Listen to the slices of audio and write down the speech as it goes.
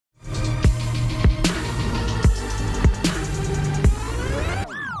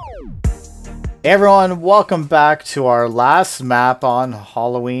Hey everyone, welcome back to our last map on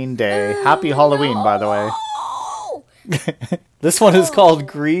Halloween Day. Happy Halloween, by the way. This one is called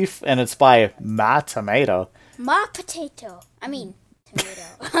Grief, and it's by Mah Tamato. Mah Potato. I mean,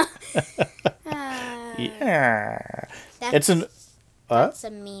 tomato. Yeah. That's a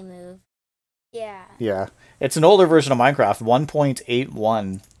me move. Yeah. Yeah. It's an older version of Minecraft,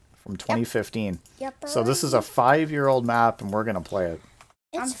 1.81 from 2015. Yep. So this is a 5-year-old map, and we're going to play it.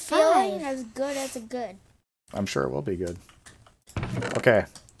 It's feeling as good as a good. I'm sure it will be good. Okay.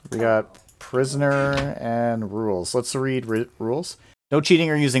 We got prisoner and rules. Let's read rules. No cheating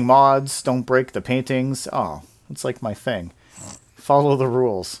or using mods. Don't break the paintings. Oh, it's like my thing. Follow the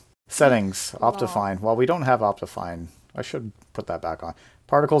rules. Settings. Optifine. Well, we don't have Optifine. I should put that back on.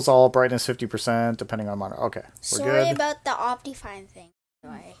 Particles all. Brightness 50%, depending on monitor. Okay. We're Sorry good. about the Optifine thing.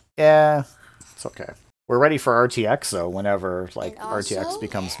 Sorry. Yeah. It's okay. We're ready for RTX, though, whenever like also, RTX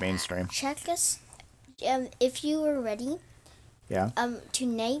becomes mainstream. Check us. If you are ready. Yeah.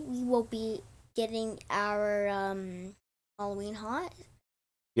 Tonight we will be getting our Halloween haunt.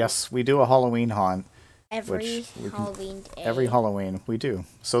 Yes, we do a Halloween haunt. Every Halloween day. Every Halloween, we do.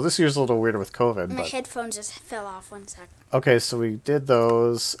 So this year's a little weirder with COVID. My headphones just fell off 1 sec. Okay, so we did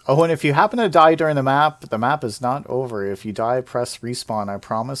those. Oh, and if you happen to die during the map is not over. If you die, press respawn. I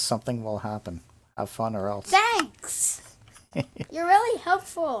promise something will happen. Have fun or else. Thanks! You're really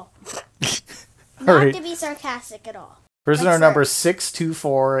helpful. Not right. To be sarcastic at all. Prisoner number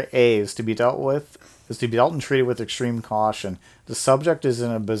 624A is to be dealt and treated with extreme caution. The subject is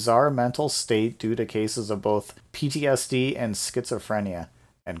in a bizarre mental state due to cases of both PTSD and schizophrenia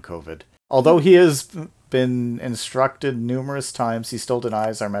and COVID. Although he has been instructed numerous times, he still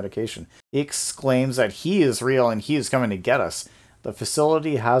denies our medication. He exclaims that he is real and he is coming to get us. The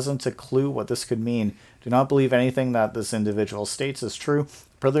facility hasn't a clue what this could mean. Do not believe anything that this individual states is true.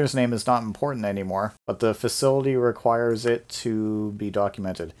 Prisoner's name is not important anymore, but the facility requires it to be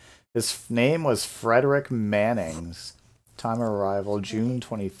documented. His name was Frederick Mannings. Time of arrival, June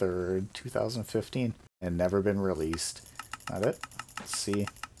 23rd, 2015. And never been released. That it? Let's see.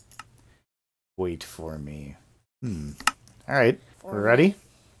 Wait for me. Alright, we're ready?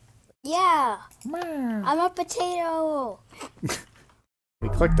 Yeah! I'm a potato! We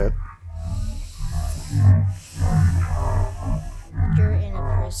clicked it. You're in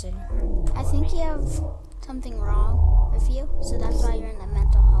a prison. I think you have something wrong with you, so that's why you're in the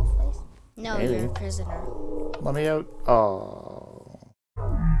mental health place. No, Maybe. You're a prisoner. Let me out. Oh.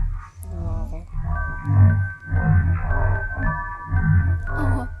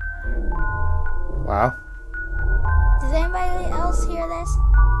 Oh. Wow. Does anybody else hear this?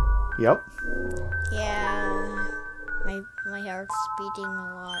 Yep. Yeah. My heart's beating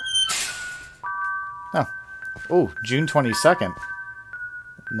a lot. Oh, June 22nd.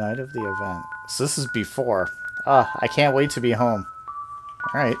 Night of the event. So this is before. I can't wait to be home.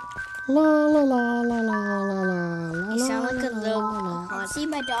 Alright. La la la la la la la. You sound like a little... See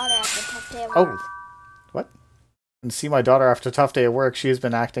my daughter after a tough day at work. Oh. What? And see my daughter after a tough day at work. She has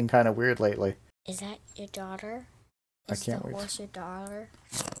been acting kind of weird lately. Is that your daughter? I can't wait. Is the horse your daughter?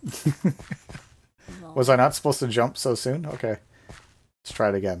 Was I not supposed to jump so soon? Okay. Let's try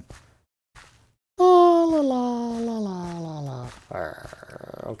it again. La la la la la la la.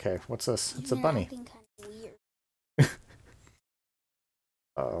 Okay, what's this? It's a bunny. Acting kind of weird.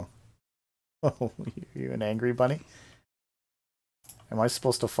 Uh-oh. Oh, you an angry bunny? Am I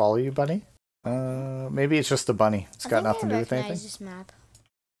supposed to follow you, bunny? Maybe it's just the bunny. It's got nothing to do with anything. This map.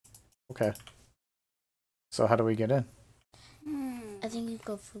 Okay. So how do we get in? I think you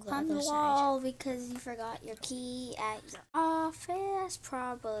go through the other side. Because you forgot your key at your office.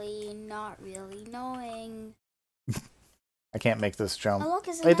 Probably not really knowing. I can't make this jump. Oh, look,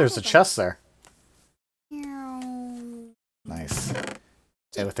 hey, there's a chest there. Meow. Nice.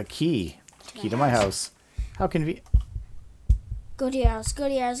 And with a key. Key to my house. How convenient. Go to your house. Go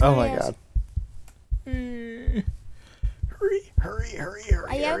to your house. Oh my god. Hurry. Are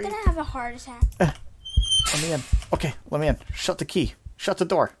you ever gonna have a heart attack? Let me in. Okay, let me in. Shut the key. Shut the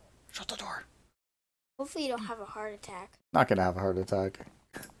door. Shut the door. Hopefully you don't have a heart attack. Not gonna have a heart attack.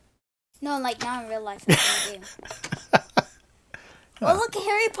 No, like not in real life. That's what you do. Oh, look, a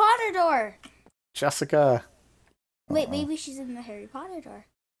Harry Potter door. Jessica. Wait, maybe she's in the Harry Potter door.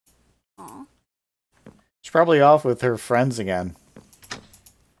 Aw. She's probably off with her friends again.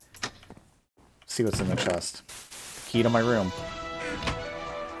 See what's in the chest. Key to my room.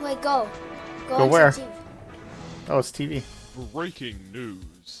 Wait, go. Go where? Oh, it's TV. Breaking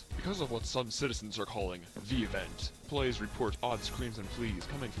news. Because of what some citizens are calling the event, employees report odd screams and pleas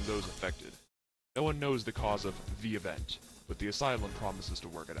coming from those affected. No one knows the cause of the event, but the asylum promises to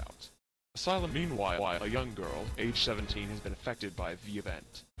work it out. Asylum. Meanwhile, a young girl, age 17, has been affected by the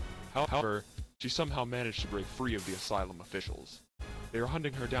event. However, she somehow managed to break free of the asylum officials. They are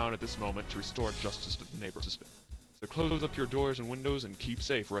hunting her down at this moment to restore justice to the neighborhood. So close up your doors and windows and keep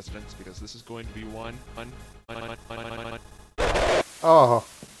safe, residents, because this is going to be one. Oh.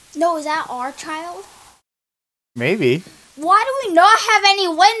 No, is that our child? Maybe. Why do we not have any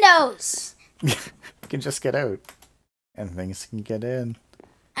windows? You can just get out. And things can get in.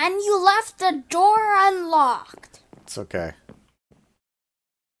 And you left the door unlocked. It's okay.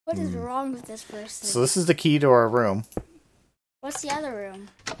 What is wrong with this person? So this is the key to our room. What's the other room?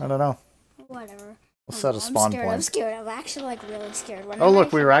 I don't know. Whatever. We'll set a spawn point. I'm scared. I'm actually like really scared. Oh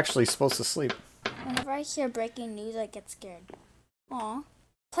look, we were actually supposed to sleep. Whenever I hear breaking news, I get scared. Aw.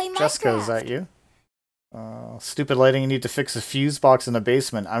 Play Minecraft. Jessica, is that you? Stupid lighting, you need to fix a fuse box in the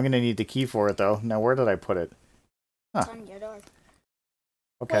basement. I'm gonna need the key for it though. Now where did I put it? It's on your door.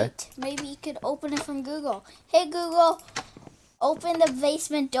 Okay. Wait, maybe you could open it from Google. Hey Google, open the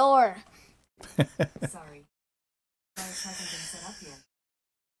basement door. Sorry. Ours hasn't been set up yet.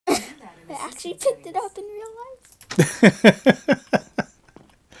 I actually picked it up in real life.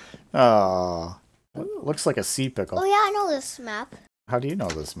 Oh. Looks like a sea pickle. Oh yeah, I know this map. How do you know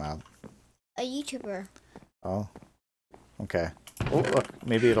this map? A YouTuber. Oh. Okay. Oh, look.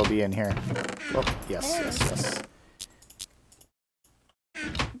 Maybe it'll be in here. Oh, yes.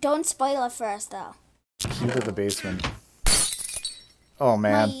 Don't spoil it for us, though. Key to the basement. Oh,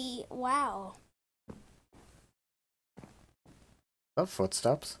 man. Wow. Oh,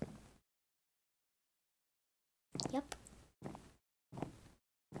 footsteps. Yep.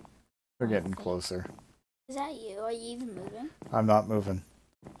 We're getting closer. Is that you? Are you even moving? I'm not moving.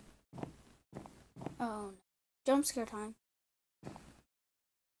 Oh, no. Jump scare time.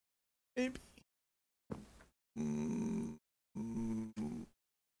 Maybe.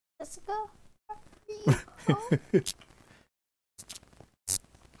 Jessica?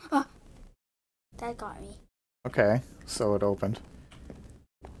 Oh. That got me. Okay, so it opened.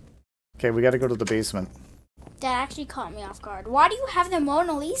 Okay, we gotta go to the basement. That actually caught me off guard. Why do you have the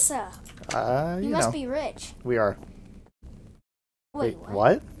Mona Lisa? You must be rich. We are. Wait,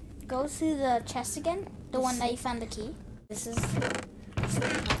 what? Go through the chest again. The one that you found the key. This is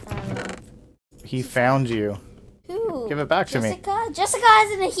He found you. Who? Give it back to me. Jessica? Jessica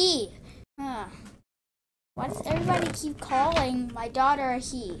isn't a he. Huh. Why does everybody keep calling my daughter a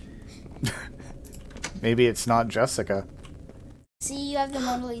he? Maybe it's not Jessica. See, you have the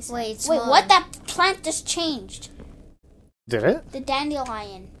Mona Lisa. Wait, what? That plant just changed. Did it? The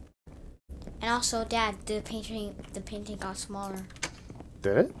dandelion. And also, Dad, the painting got smaller.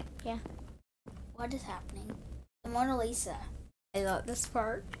 Did it? Yeah. What is happening? The Mona Lisa. I got this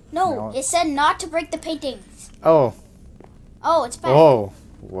part. No, it said not to break the paintings. Oh. Oh, it's back. Oh.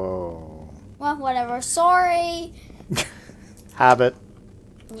 Whoa. Well, whatever. Sorry. Habit.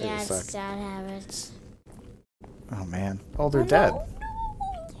 Yeah, it's Dad habits. Oh man. Oh, they're dead. No.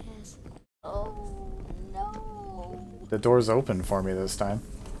 Yes. Oh, no. The door's open for me this time.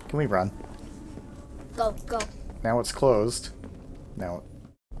 Can we run? Go, go. Now it's closed. Now.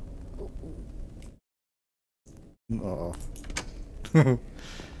 Uh-oh.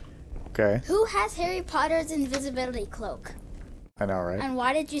 Okay. Who has Harry Potter's invisibility cloak? I know, right? And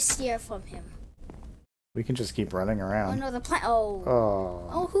why did you steal from him? We can just keep running Oh around. no, the plant. Oh. Oh.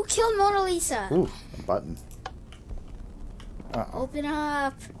 Oh, who killed Mona Lisa? Ooh, a button. Uh-oh. Open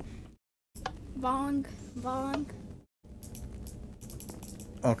up. Bong, bong.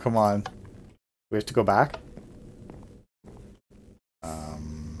 Oh, come on. We have to go back?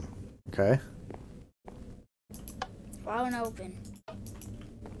 Okay. Why won't open?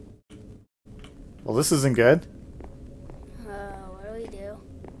 Well, this isn't good. What do we do?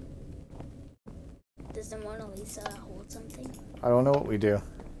 Does the Mona Lisa hold something? I don't know what we do.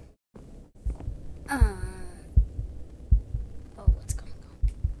 Oh, what's going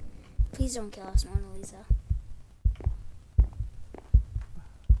on? Please don't kill us, Mona Lisa.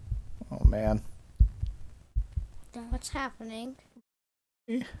 Oh, man. Then what's happening?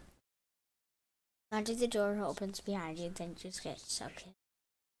 Imagine the door opens behind you, then you just get sucked in.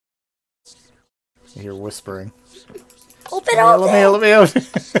 I hear whispering. Open up! Let me out!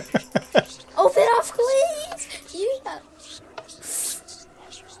 Open up, please!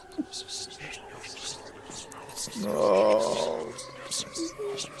 Oh.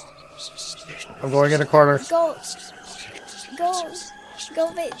 I'm going in a corner. Go the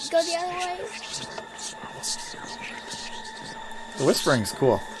other way. The whispering's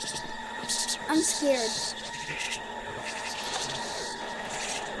cool. I'm scared.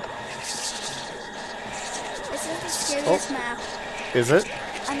 This is the scariest map. Is it?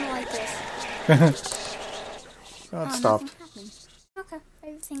 I don't like this. Oh, it stopped. Nothing happened. Okay,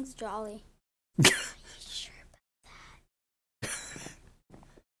 everything's jolly. Sure about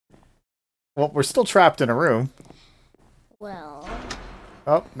Well, we're still trapped in a room. Well.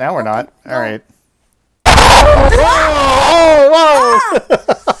 Oh, now we're not. no. All right. Whoa!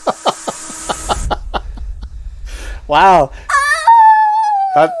 Wow.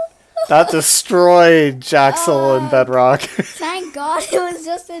 That destroyed Jaxel and Bedrock. Thank God it was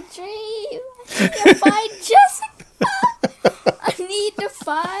just a dream. I need to find Jessica. I need to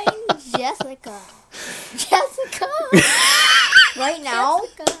find Jessica. Jessica. Right now,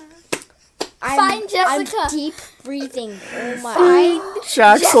 Jessica. I'm, Find Jessica. I'm deep breathing. Oh my. Find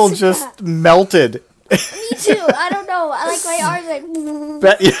Jaxel Jessica. just melted. Me too. I don't know. I like my arms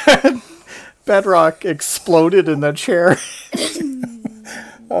like. Yeah. Bedrock exploded in the chair.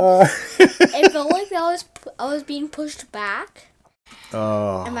 It felt like I was being pushed back,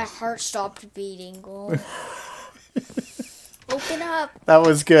 Oh, and my heart stopped beating. Oh. Open up. that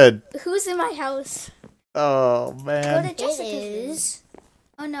was good. Who's in my house? Oh Go man. to Jessica's room. is.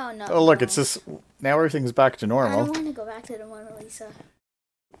 Oh no. Oh look, no. it's just now everything's back to I normal. don't want to go back to the Mona Lisa.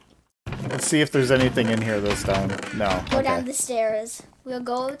 Let's see if there's anything in here this time. No. Go Okay. down the stairs. We'll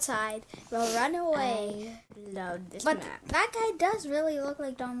go outside. We'll run away. I love this But map. that guy does really look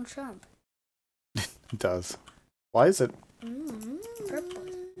like Donald Trump. It does. Why is it? Purple.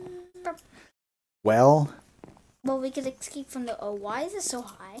 Well, Well, we could escape from the. Oh, why is it so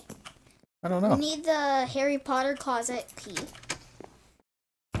high? I don't We know. need the Harry Potter closet key.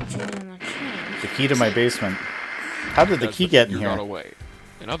 The key to my basement. How did the As key get in figure got here? away.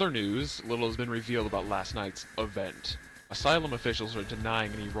 In other news, little has been revealed about last night's event. Asylum officials are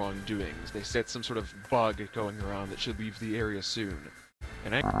denying any wrongdoings. They said some sort of bug going around that should leave the area soon.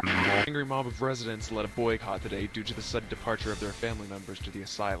 An angry mob of residents led a boycott today due to the sudden departure of their family members to the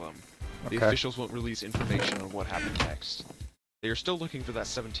asylum. The Okay. officials won't release information on what happened next. They are still looking for that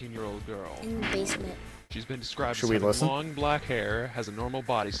 17-year-old girl. In the basement. She's been described Should as we having listen? long black hair, has a normal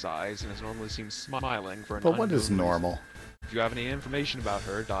body size, and has normally seemed smiling for an But what unknown is reason. normal? If you have any information about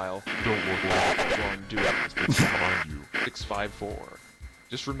her, dial Don't Look Like Wrongdoings. They can find you. 654.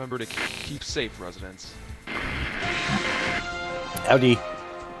 Just remember to keep safe, residents. Howdy.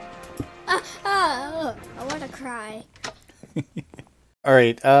 I want to cry.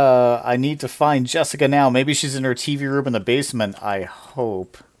 Alright, I need to find Jessica now. Maybe she's in her TV room in the basement, I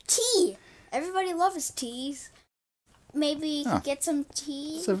hope. Tea. Everybody loves teas. Maybe you Huh. could get some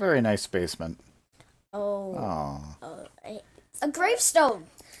tea. It's a very nice basement. Oh. Oh. A gravestone.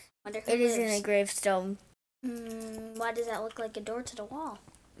 Wonder who It is in lives. a gravestone. Why does that look like a door to the wall?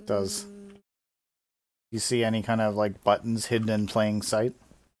 It does. You see any kind of like buttons hidden in plain sight?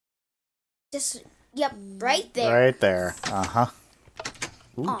 Just, yep, right there. Right there. Uh-huh.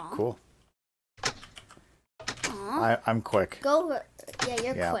 Ooh, Aw. cool. Aw. I'm quick. Go, yeah,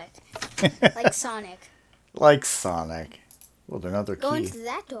 you're Yeah. quick. Like Sonic. Like Sonic. Well, there's another Go key. into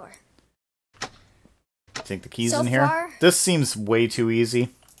that door. Think the key's So in here? far- This seems way too easy.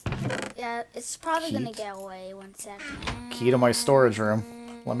 Yeah, it's probably Key. gonna get away. 1 second. Key to my storage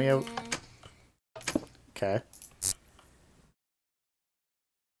room. Let me out. Okay.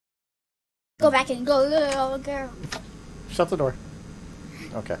 Go back and go, girl. Shut the door.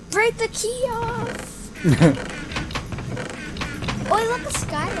 Okay. Break the key off. Oh, look, a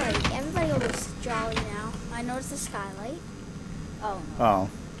skylight. Everybody always jolly now. I noticed the skylight. Oh no, Oh.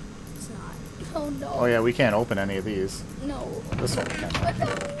 it's not. Oh no. Oh yeah, we can't open any of these. No. This one we can. Oh,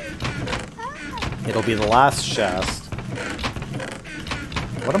 no. Ah. It'll be the last chest.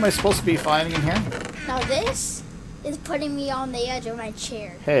 What am I supposed to be finding in here? Now this is putting me on the edge of my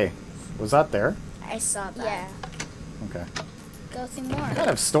chair. Hey, was that there? I saw that. Yeah. Okay. Go through more. What kind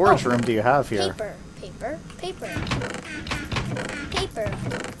of storage room do you have here? Paper. Paper. Paper. Paper.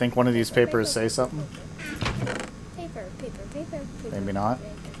 Think one of these papers say something? Paper. Paper. Paper. Paper. Maybe not.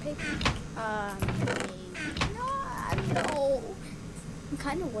 Paper. Paper. Maybe not. No. I'm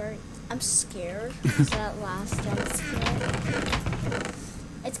kind of worried. I'm scared. Is that last jump scare?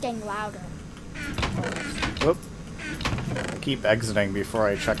 It's getting louder. Whoop. I keep exiting before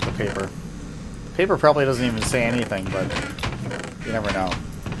I check the paper. The paper probably doesn't even say anything, but you never know.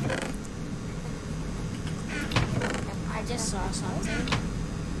 I just saw something.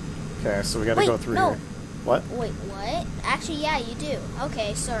 Okay, so we gotta Wait, go through no. here. What? Wait, what? Actually, yeah, you do.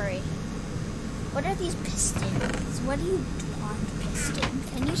 Okay, sorry. What are these pistons? What do you do on piston?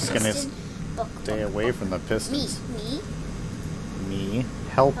 Can you Just gonna piston? Book, Stay book, away book. from the pistons. Me. Me?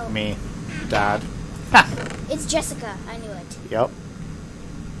 Help Oh. me, Dad. It's Jessica. I knew it. Yep.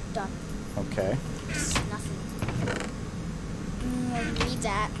 Done. Okay. Just nothing. Read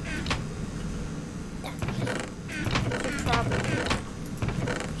that. Should probably do that.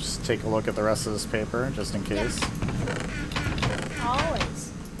 Just take a look at the rest of this paper, just in case.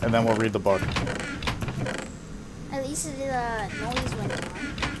 Always. And then we'll read the book. At least the noise went on.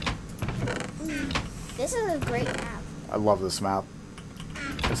 This is a great map. I love this map.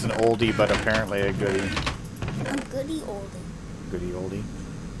 It's an oldie, but apparently a goodie. A goodie oldie. Goodie oldie.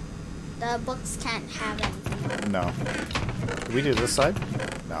 The books can't have anything. No. Did we do this side?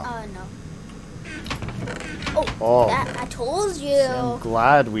 No. No. Oh. That, I told you. I'm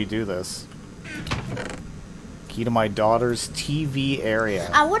glad we do this. Key to my daughter's TV area.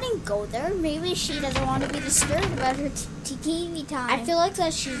 I wouldn't go there. Maybe she doesn't want to be disturbed about her TV time. I feel like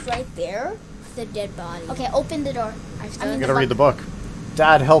that she's right there. The dead body. Okay, open the door. I'm gonna read the book.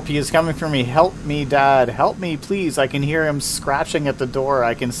 Dad, help, he is coming for me. Help me, Dad. Help me, please. I can hear him scratching at the door.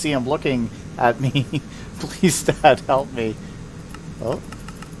 I can see him looking at me. Please, Dad, help me. Oh.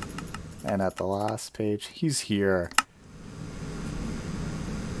 And at the last page, he's here.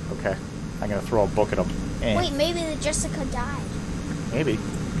 Okay. I'm gonna throw a book at him. Wait, maybe the Jessica died. Maybe.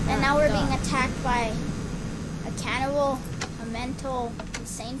 And now we're being attacked by a cannibal, a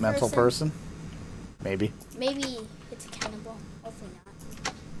insane person? Maybe. Maybe it's a cannibal. Hopefully not.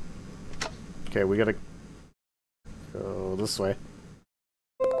 Okay, we gotta go this way.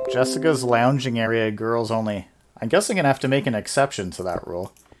 Jessica's lounging area, girls only. I'm guessing I'm gonna have to make an exception to that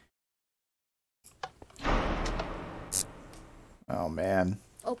rule. Oh, man.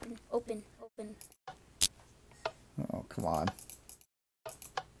 Open, open, open. Oh, come on.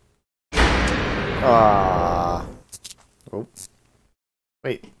 Ah. Oh.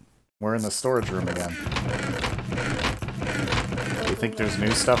 Wait. We're in the storage room again. Do you think there's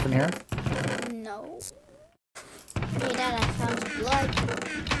new stuff in here? No. Hey, Dad, I found blood.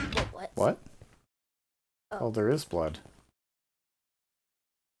 What? What? Oh, there is blood.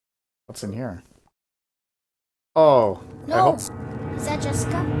 What's in here? Oh. No. Is that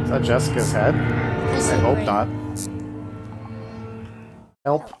Jessica? Is that Jessica's head? I hope not.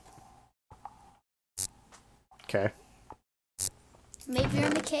 Help. Okay. Maybe you're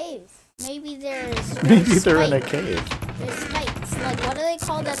in the cave. Maybe there's Maybe they're in a cave. There's spikes. Like, what are they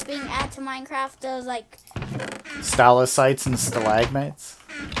called that's being added to Minecraft? Those, like... Stalactites and stalagmites?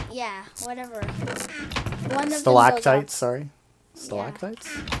 Yeah, whatever. One of Stalactites, sorry. Stalactites?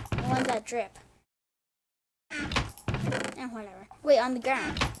 Yeah. The ones that drip. And whatever. Wait, on the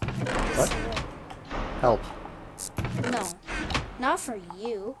ground. What? Help. No. Not for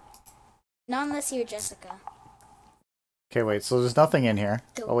you. Not unless you're Jessica. Okay, wait, so there's nothing in here.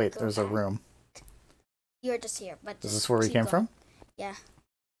 Oh, wait, there's a back. room. You're just here, but Is this where we came from? Yeah.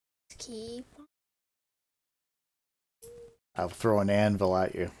 Keep. I'll throw an anvil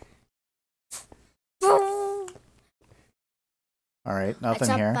at you. Alright, nothing It's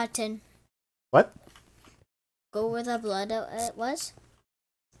a here. button. What? Go where the blood it was.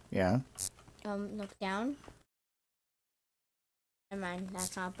 Yeah. Look down. Never mind,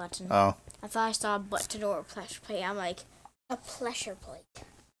 that's not a button. Oh. I thought I saw a button or a pressure plate. I'm like, a pressure plate.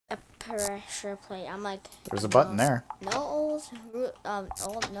 A pressure plate. I'm like, There's a button there. No old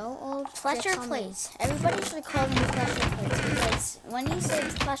pressure plates. Everybody should call them pressure plates because when you say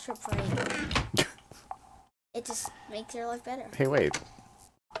it's pressure plate, it just makes your life better. Hey, wait.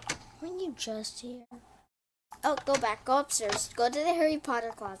 When you just here. Oh, go back. Go upstairs. Go to the Harry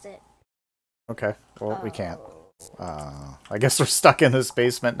Potter closet. Okay. Well, we can't. I guess we're stuck in this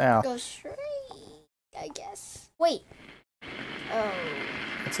basement now. Go straight, I guess. Wait. Oh.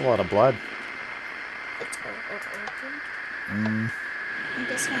 That's a lot of blood. It's open. Mm. I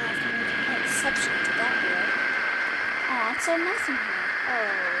guess we'll have to make an exception to that rule. Oh, it's so nice in here. Oh.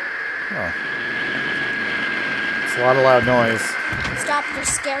 Oh. It's a lot of loud noise. Stop, you're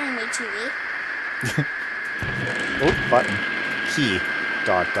scaring me, TV. Oh, button. Key. ... To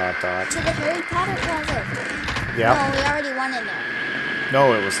the Harry Potter closet. Yeah. No, we already went in there.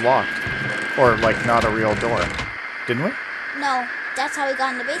 No, it was locked. Or, like, not a real door. Didn't we? No, that's how we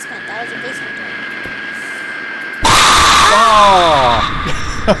got in the basement. That was a basement door. Oh!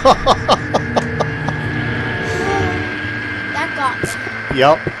 That got me.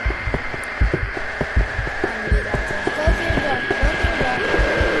 Yep. Go through the door.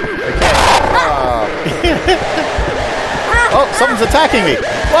 Okay. Oh, someone's attacking me!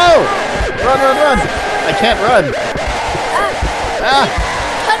 Whoa! Run, run, run! I can't run. Ah!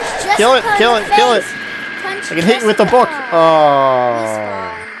 Punch Jessica Kill it, kill it, kill it! Punch I can hit you with the book.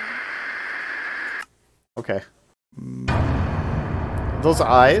 Oh. Okay. Those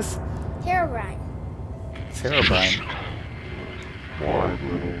eyes? Herobrine. It's Herobrine. My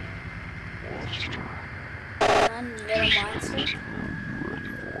little monster. Run, one little monster.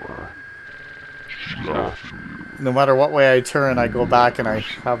 No matter what way I turn, I go back and I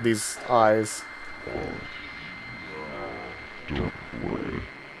have these eyes.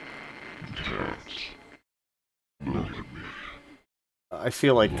 I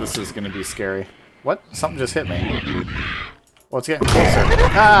feel like this is going to be scary. What? Something just hit me. Oh, it's getting closer.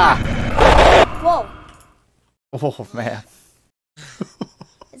 Ah! Whoa! Oh, man.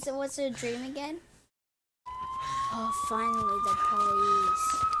 What's a dream again? Oh, finally the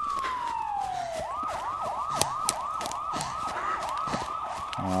police.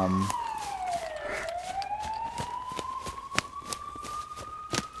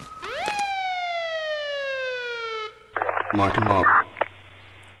 Lock him up.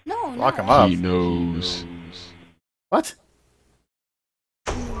 No, Lock him up. He knows. What?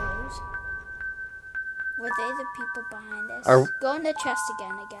 Who knows? Were they the people behind this? Are- Go in the chest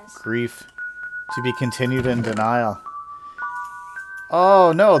again, I guess. Grief. To be continued in denial.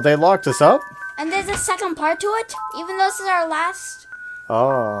 Oh, no, they locked us up? And there's a second part to it, even though this is our last.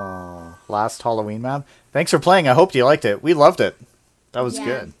 Oh, last Halloween map. Thanks for playing. I hope you liked it. We loved it. That was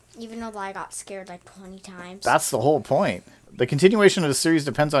good. Even though I got scared like 20 times. That's the whole point. The continuation of the series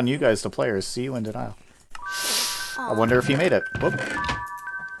depends on you guys, the players. See you in denial. I wonder if he made it. Whoop.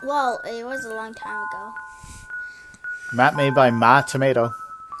 Well, it was a long time ago. Map made by Mah Tamato.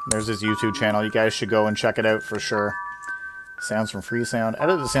 There's his YouTube channel. You guys should go and check it out for sure. Sounds from free sound.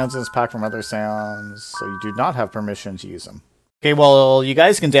 Edit the sounds in this pack from other sounds, so you do not have permission to use them. Okay, well, you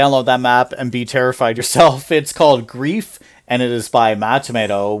guys can download that map and be terrified yourself. It's called Grief, and it is by Mah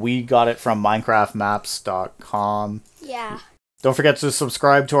Tamato. We got it from minecraftmaps.com. Yeah. Don't forget to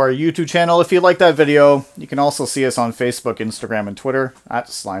subscribe to our YouTube channel if you like that video. You can also see us on Facebook, Instagram, and Twitter at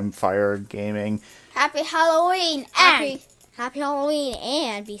SlimeFire Gaming. Happy Halloween! Happy Halloween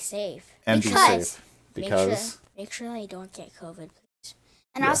and be safe. And Because- be safe. Because... Make sure that you don't get COVID, please.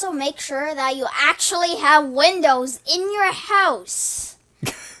 And also make sure that you actually have windows in your house.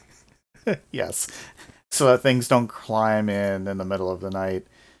 yes. So that things don't climb in the middle of the night.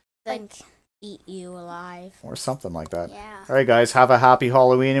 Like, eat you alive. Or something like that. Yeah. Alright guys, have a happy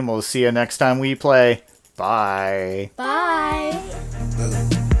Halloween and we'll see you next time we play. Bye.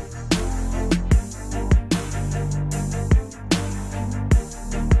 Bye.